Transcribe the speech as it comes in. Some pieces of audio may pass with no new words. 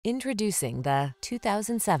Introducing the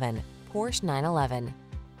 2007 Porsche 911.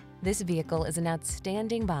 This vehicle is an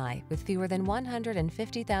outstanding buy with fewer than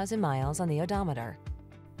 150,000 miles on the odometer.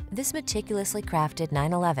 This meticulously crafted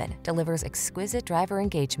 911 delivers exquisite driver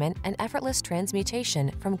engagement and effortless transmutation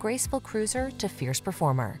from graceful cruiser to fierce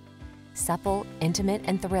performer. Supple, intimate,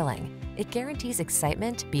 and thrilling, it guarantees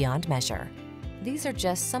excitement beyond measure. These are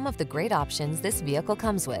just some of the great options this vehicle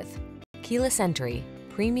comes with: keyless entry,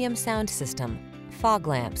 premium sound system, fog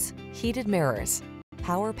lamps, heated mirrors,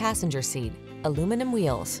 power passenger seat, aluminum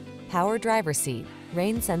wheels, power driver seat,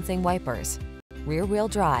 rain sensing wipers, rear wheel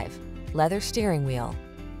drive, leather steering wheel.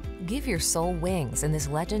 Give your soul wings in this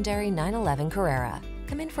legendary 911 Carrera.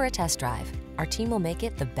 Come in for a test drive. Our team will make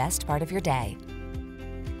it the best part of your day.